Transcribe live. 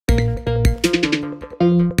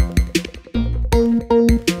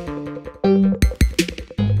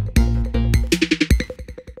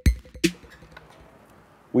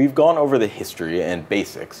we've gone over the history and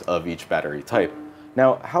basics of each battery type.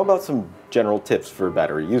 Now, how about some general tips for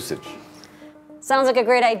battery usage? Sounds like a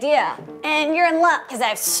great idea. And you're in luck, because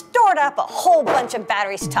I've stored up a whole bunch of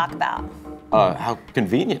batteries to talk about. How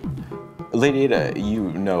convenient. Lady Ada,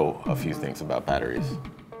 you know a few things about batteries.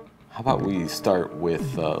 How about we start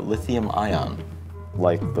with lithium ion,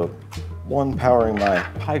 like the one powering my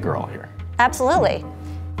Pi Girl here? Absolutely.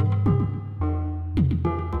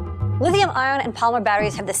 Lithium-ion and polymer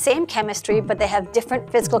batteries have the same chemistry, but they have different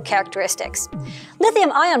physical characteristics.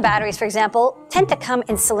 Lithium-ion batteries, for example, tend to come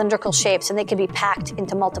in cylindrical shapes, and they can be packed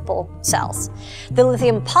into multiple cells. The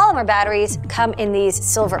lithium polymer batteries come in these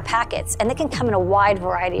silver packets, and they can come in a wide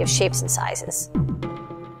variety of shapes and sizes.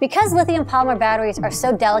 Because lithium polymer batteries are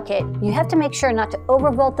so delicate, you have to make sure not to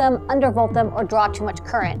overvolt them, undervolt them, or draw too much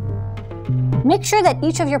current. Make sure that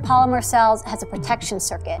each of your polymer cells has a protection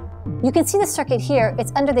circuit. You can see the circuit here.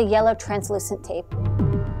 It's under the yellow translucent tape.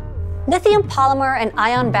 Lithium polymer and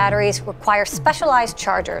ion batteries require specialized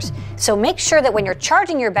chargers, so make sure that when you're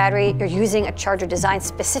charging your battery, you're using a charger designed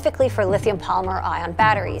specifically for lithium polymer ion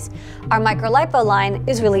batteries. Our micro-LiPo line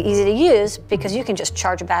is really easy to use because you can just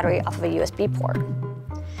charge a battery off of a USB port.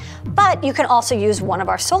 But you can also use one of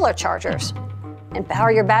our solar chargers and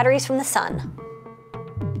power your batteries from the sun.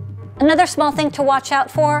 Another small thing to watch out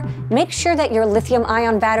for, make sure that your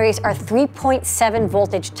lithium-ion batteries are 3.7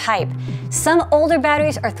 voltage type. Some older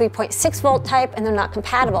batteries are 3.6 volt type and they're not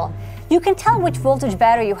compatible. You can tell which voltage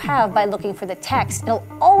battery you have by looking for the text. It'll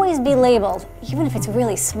always be labeled, even if it's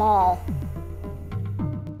really small.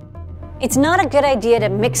 It's not a good idea to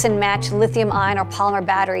mix and match lithium-ion or polymer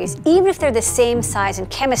batteries, even if they're the same size and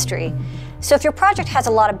chemistry. So if your project has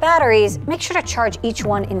a lot of batteries, make sure to charge each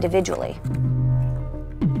one individually.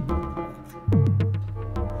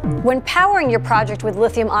 When powering your project with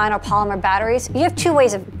lithium-ion or polymer batteries, you have two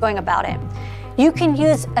ways of going about it. You can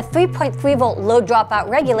use a 3.3 volt load dropout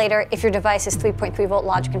regulator if your device is 3.3 volt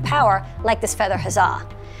logic and power, like this Feather Huzzah.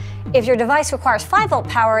 If your device requires 5 volt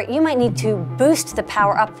power, you might need to boost the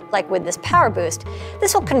power up, like with this Power Boost.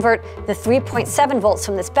 This will convert the 3.7 volts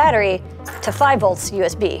from this battery to 5 volts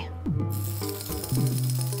USB.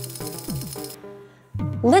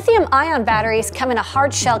 Lithium-ion batteries come in a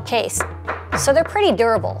hard shell case, so they're pretty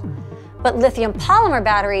durable. But lithium polymer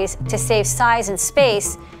batteries, to save size and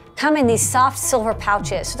space, come in these soft silver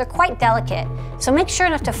pouches, so they're quite delicate. So make sure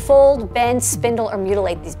not to fold, bend, spindle, or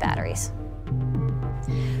mutilate these batteries.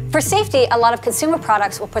 For safety, a lot of consumer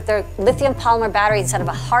products will put their lithium polymer batteries inside of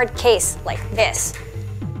a hard case like this.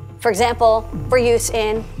 For example, for use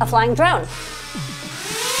in a flying drone.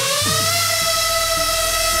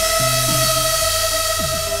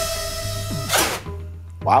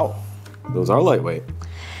 Wow, those are lightweight.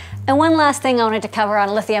 And one last thing I wanted to cover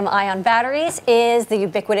on lithium-ion batteries is the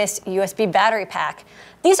ubiquitous USB battery pack.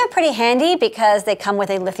 These are pretty handy because they come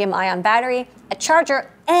with a lithium-ion battery, a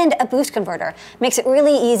charger, and a boost converter. Makes it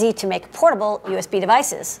really easy to make portable USB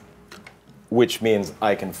devices. Which means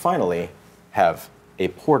I can finally have a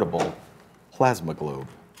portable plasma globe.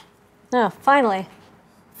 Oh, finally.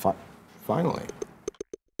 Finally.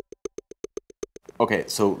 Okay,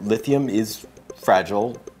 so lithium is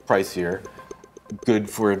fragile, pricier, good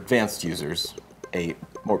for advanced users. A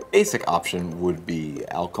more basic option would be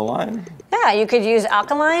alkaline. Yeah, you could use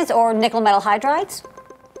alkalines or nickel metal hydrides.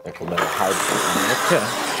 Nickel metal hydride.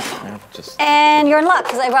 Yeah, And you're in luck,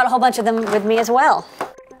 because I brought a whole bunch of them with me as well.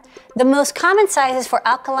 The most common sizes for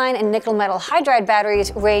alkaline and nickel metal hydride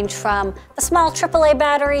batteries range from a small AAA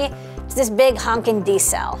battery to this big honkin' D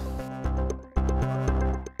cell.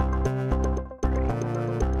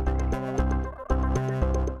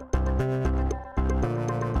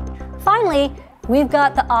 Finally, we've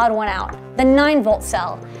got the odd one out, the 9 volt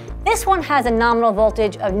cell. This one has a nominal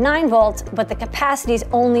voltage of 9 volts, but the capacity is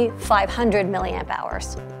only 500 milliamp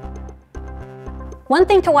hours. One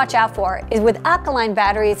thing to watch out for is with alkaline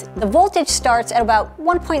batteries, the voltage starts at about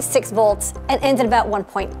 1.6 volts and ends at about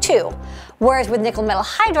 1.2. Whereas with nickel metal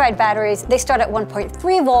hydride batteries, they start at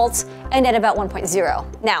 1.3 volts and end at about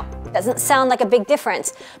 1.0. Now, doesn't sound like a big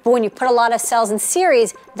difference, but when you put a lot of cells in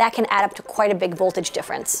series, that can add up to quite a big voltage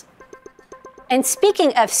difference. And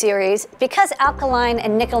speaking of series, because alkaline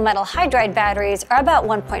and nickel metal hydride batteries are about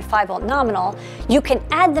 1.5 volt nominal, you can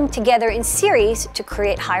add them together in series to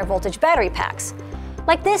create higher voltage battery packs.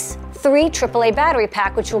 Like this 3 AAA battery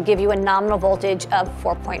pack, which will give you a nominal voltage of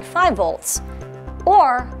 4.5 volts.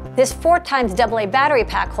 Or this 4 times AA battery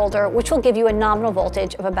pack holder, which will give you a nominal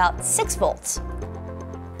voltage of about 6 volts.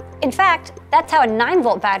 In fact, that's how a 9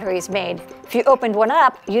 volt battery is made. If you opened one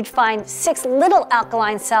up, you'd find 6 little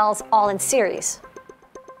alkaline cells all in series.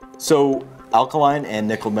 So alkaline and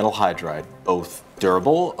nickel metal hydride, both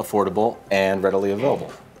durable, affordable, and readily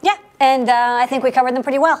available. Yeah, and I think we covered them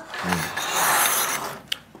pretty well.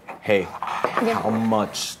 Hey, how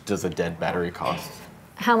much does a dead battery cost?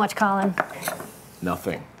 How much, Colin?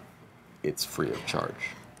 Nothing. It's free of charge.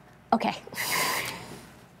 Okay.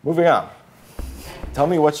 Moving on. Tell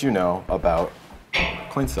me what you know about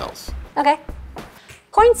coin cells. Okay.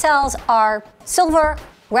 Coin cells are silver,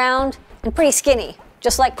 round, and pretty skinny,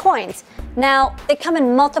 just like coins. Now, they come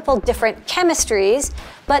in multiple different chemistries,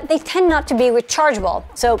 but they tend not to be rechargeable,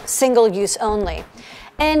 so single use only.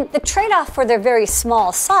 And the trade-off for their very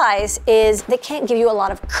small size is they can't give you a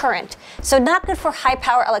lot of current. So not good for high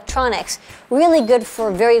power electronics, really good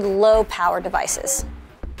for very low power devices.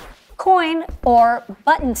 Coin, or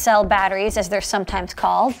button cell batteries as they're sometimes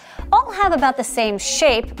called, all have about the same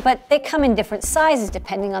shape, but they come in different sizes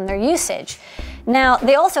depending on their usage. Now,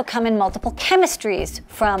 they also come in multiple chemistries,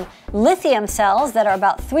 from lithium cells that are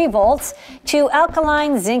about 3 volts to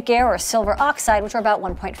alkaline zinc air or silver oxide, which are about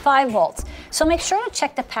 1.5 volts. So make sure to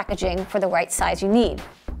check the packaging for the right size you need.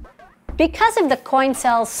 Because of the coin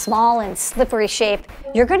cell's small and slippery shape,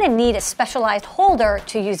 you're going to need a specialized holder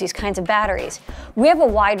to use these kinds of batteries. We have a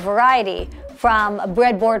wide variety, from a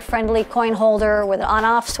breadboard-friendly coin holder with an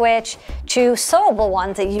on-off switch to sewable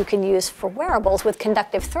ones that you can use for wearables with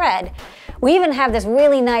conductive thread. We even have this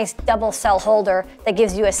really nice double cell holder that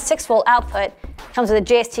gives you a 6-volt output, comes with a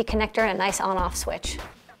JST connector and a nice on-off switch.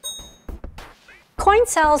 Coin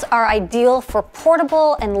cells are ideal for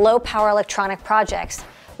portable and low-power electronic projects,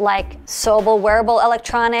 like sewable wearable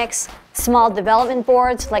electronics, small development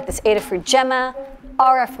boards like this Adafruit Gemma,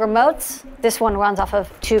 RF remotes. This one runs off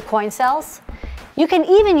of 2 coin cells. You can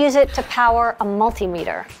even use it to power a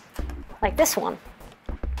multimeter, like this one.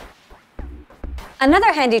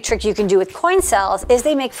 Another handy trick you can do with coin cells is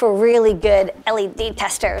they make for really good LED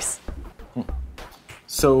testers.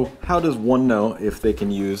 So how does one know if they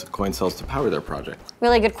can use coin cells to power their project?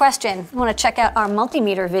 Really good question. You want to check out our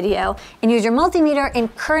multimeter video and use your multimeter in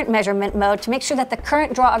current measurement mode to make sure that the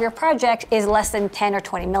current draw of your project is less than 10 or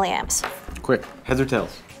 20 milliamps. Quick, heads or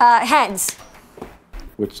tails? Heads.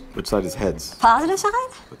 Which side is heads? Positive side?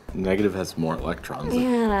 Negative has more electrons.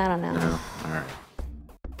 Yeah, I don't know. No? All right.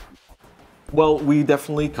 Well, we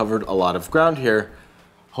definitely covered a lot of ground here,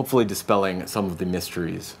 hopefully dispelling some of the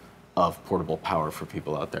mysteries of portable power for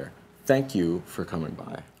people out there. Thank you for coming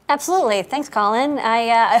by. Absolutely. Thanks, Colin.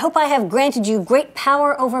 I hope I have granted you great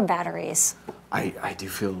power over batteries. I do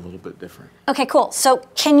feel a little bit different. Okay, cool. So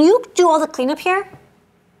can you do all the cleanup here?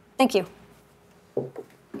 Thank you.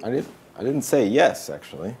 I didn't say yes,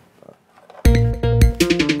 actually.